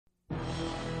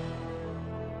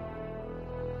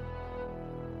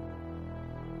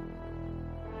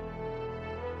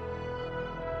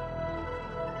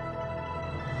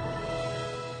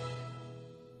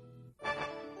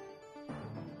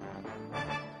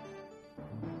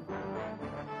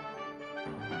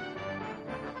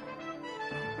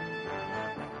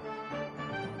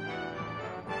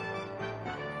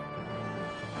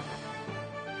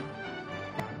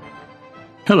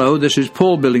Hello, this is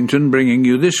Paul Billington bringing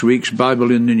you this week's Bible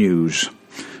in the News.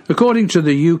 According to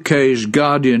the UK's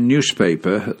Guardian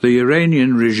newspaper, the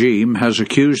Iranian regime has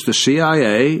accused the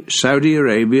CIA, Saudi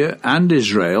Arabia and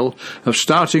Israel of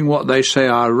starting what they say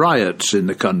are riots in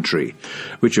the country,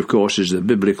 which of course is the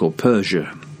biblical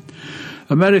Persia.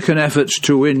 American efforts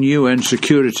to win UN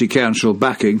Security Council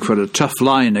backing for a tough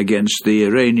line against the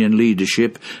Iranian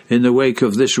leadership in the wake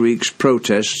of this week's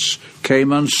protests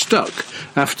came unstuck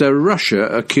after Russia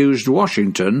accused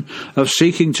Washington of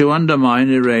seeking to undermine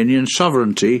Iranian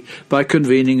sovereignty by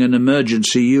convening an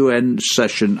emergency UN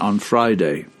session on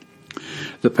Friday.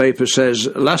 The paper says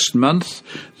last month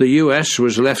the US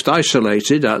was left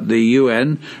isolated at the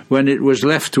UN when it was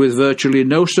left with virtually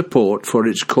no support for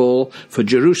its call for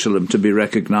Jerusalem to be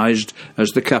recognized as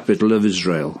the capital of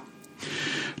Israel.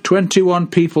 21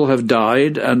 people have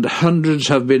died and hundreds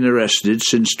have been arrested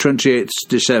since 28th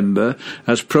December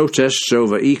as protests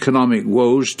over economic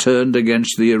woes turned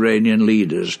against the Iranian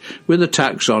leaders, with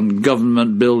attacks on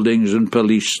government buildings and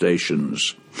police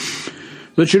stations.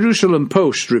 The Jerusalem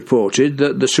Post reported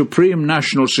that the Supreme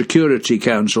National Security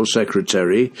Council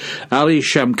Secretary, Ali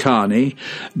Shamkhani,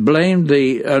 blamed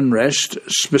the unrest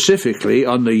specifically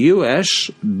on the US,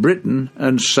 Britain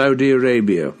and Saudi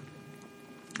Arabia.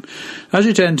 As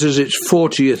it enters its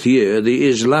 40th year, the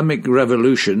Islamic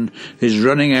Revolution is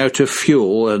running out of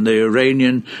fuel and the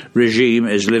Iranian regime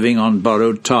is living on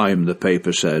borrowed time, the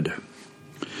paper said.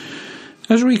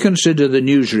 As we consider the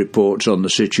news reports on the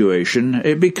situation,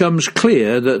 it becomes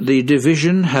clear that the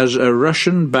division has a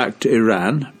Russian-backed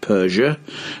Iran, Persia,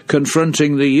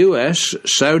 confronting the US,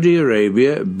 Saudi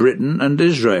Arabia, Britain and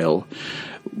Israel,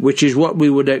 which is what we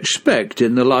would expect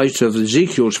in the light of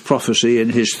Ezekiel's prophecy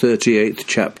in his 38th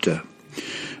chapter.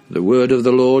 The word of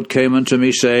the Lord came unto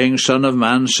me, saying, Son of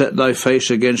man, set thy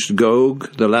face against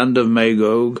Gog, the land of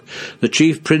Magog, the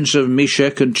chief prince of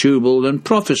Meshech and Tubal, and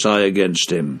prophesy against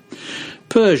him.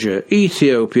 Persia,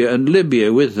 Ethiopia and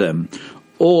Libya with them,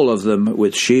 all of them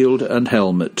with shield and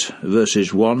helmet.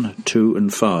 Verses 1, 2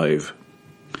 and 5.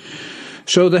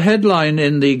 So the headline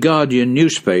in the Guardian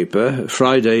newspaper,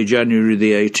 Friday, January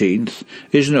the 18th,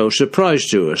 is no surprise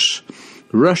to us.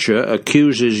 Russia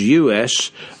accuses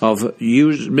US of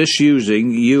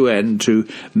misusing UN to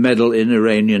meddle in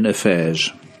Iranian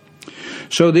affairs.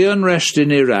 So the unrest in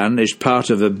Iran is part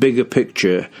of a bigger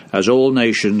picture as all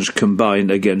nations combine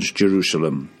against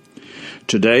Jerusalem.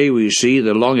 Today we see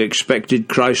the long-expected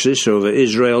crisis over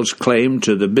Israel's claim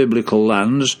to the biblical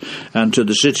lands and to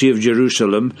the city of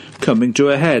Jerusalem coming to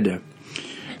a head.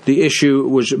 The issue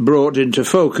was brought into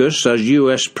focus as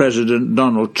US President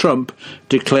Donald Trump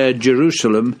declared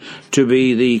Jerusalem to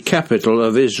be the capital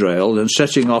of Israel and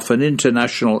setting off an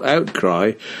international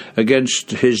outcry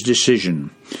against his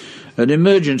decision. An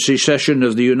emergency session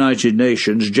of the United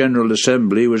Nations General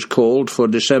Assembly was called for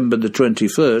December the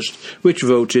 21st, which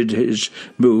voted his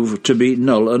move to be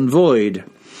null and void.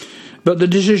 But the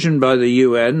decision by the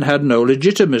UN had no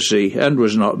legitimacy and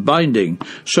was not binding,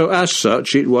 so as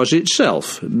such it was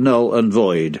itself null and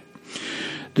void.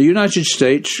 The United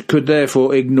States could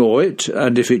therefore ignore it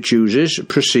and, if it chooses,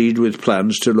 proceed with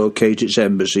plans to locate its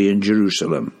embassy in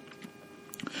Jerusalem.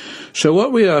 So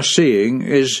what we are seeing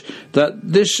is that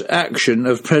this action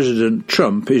of President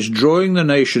Trump is drawing the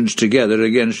nations together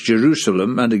against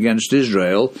Jerusalem and against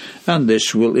Israel, and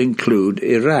this will include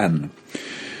Iran.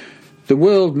 The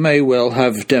world may well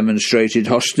have demonstrated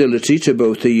hostility to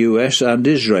both the US and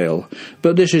Israel,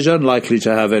 but this is unlikely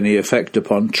to have any effect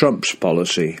upon Trump's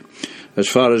policy. As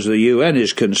far as the UN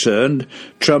is concerned,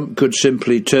 Trump could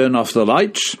simply turn off the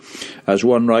lights. As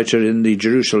one writer in the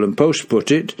Jerusalem Post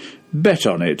put it, bet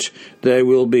on it. There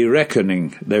will be a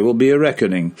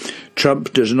reckoning.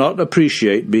 Trump does not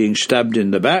appreciate being stabbed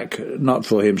in the back, not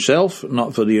for himself,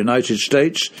 not for the United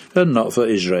States, and not for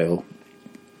Israel.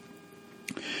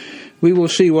 We will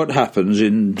see what happens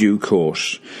in due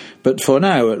course. But for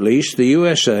now, at least, the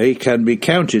USA can be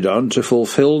counted on to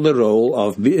fulfill the role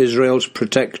of Israel's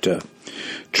protector.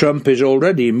 Trump is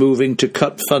already moving to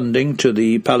cut funding to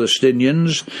the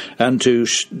Palestinians and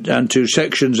to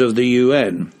sections of the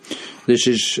UN. This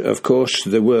is, of course,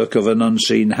 the work of an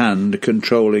unseen hand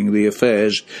controlling the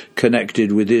affairs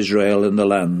connected with Israel and the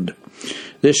land.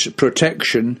 This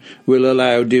protection will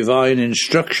allow divine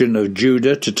instruction of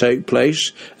Judah to take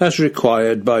place as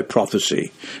required by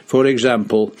prophecy. For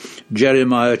example,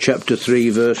 Jeremiah chapter 3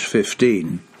 verse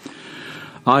 15.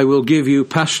 I will give you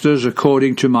pastors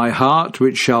according to my heart,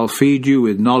 which shall feed you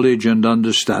with knowledge and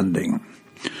understanding.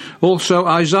 Also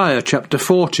Isaiah chapter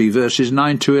 40 verses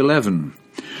 9 to 11.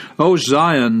 O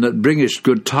Zion, that bringest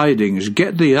good tidings,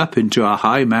 get thee up into a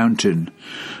high mountain.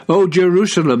 O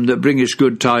Jerusalem, that bringest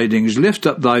good tidings, lift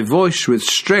up thy voice with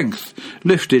strength,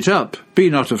 lift it up, be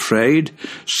not afraid.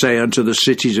 Say unto the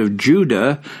cities of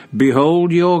Judah,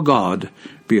 Behold your God.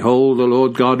 Behold, the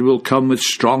Lord God will come with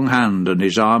strong hand, and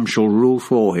his arm shall rule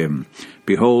for him.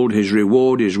 Behold, his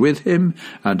reward is with him,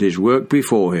 and his work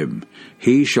before him.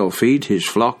 He shall feed his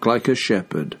flock like a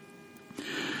shepherd.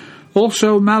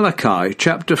 Also Malachi,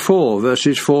 chapter 4,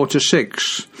 verses 4 to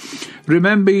 6.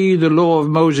 Remember ye the law of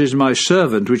Moses my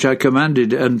servant, which I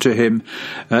commanded unto him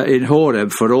in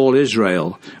Horeb for all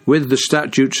Israel, with the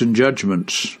statutes and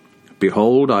judgments.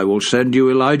 Behold, I will send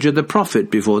you Elijah the prophet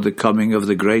before the coming of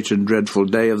the great and dreadful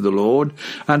day of the Lord,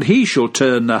 and he shall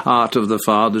turn the heart of the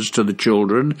fathers to the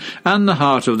children, and the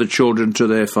heart of the children to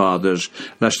their fathers,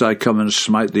 lest I come and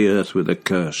smite the earth with a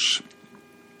curse.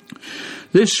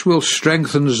 This will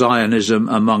strengthen Zionism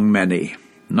among many,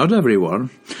 not everyone,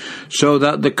 so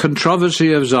that the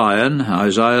controversy of Zion,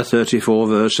 Isaiah 34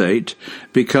 verse 8,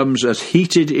 becomes a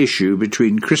heated issue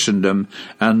between Christendom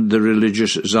and the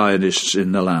religious Zionists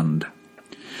in the land.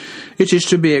 It is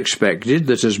to be expected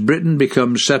that as Britain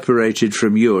becomes separated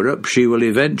from Europe, she will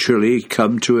eventually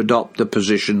come to adopt the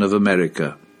position of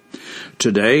America.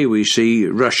 Today we see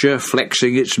Russia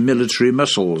flexing its military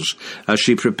muscles as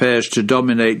she prepares to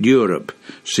dominate Europe.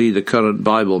 See the Current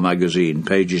Bible magazine,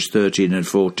 pages 13 and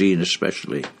 14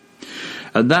 especially.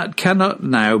 And that cannot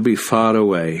now be far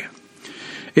away.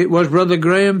 It was Brother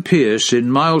Graham Pierce in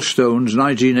Milestones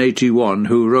 1981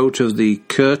 who wrote of the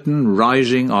curtain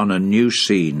rising on a new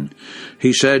scene.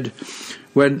 He said,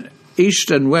 "When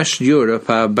East and West Europe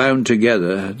are bound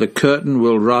together, the curtain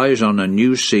will rise on a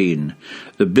new scene.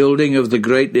 The building of the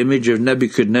great image of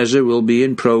Nebuchadnezzar will be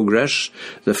in progress.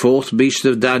 The fourth beast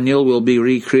of Daniel will be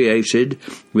recreated,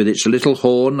 with its little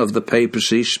horn of the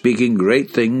papacy speaking great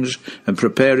things and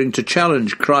preparing to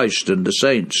challenge Christ and the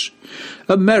saints.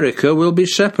 America will be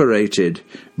separated.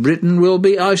 Britain will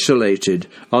be isolated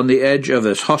on the edge of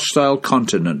a hostile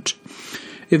continent.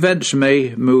 Events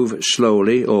may move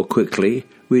slowly or quickly,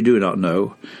 we do not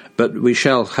know, but we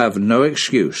shall have no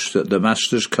excuse that the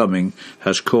Master's coming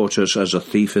has caught us as a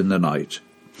thief in the night."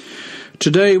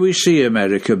 Today we see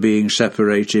America being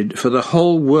separated, for the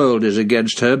whole world is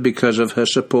against her because of her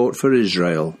support for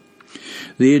Israel.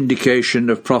 The indication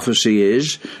of prophecy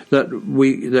is that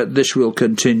this will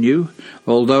continue,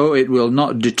 although it will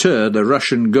not deter the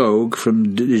Russian Gog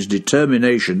from his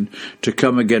determination to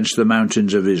come against the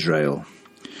mountains of Israel.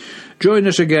 Join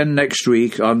us again next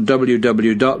week on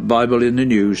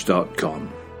www.bibleinthenews.com.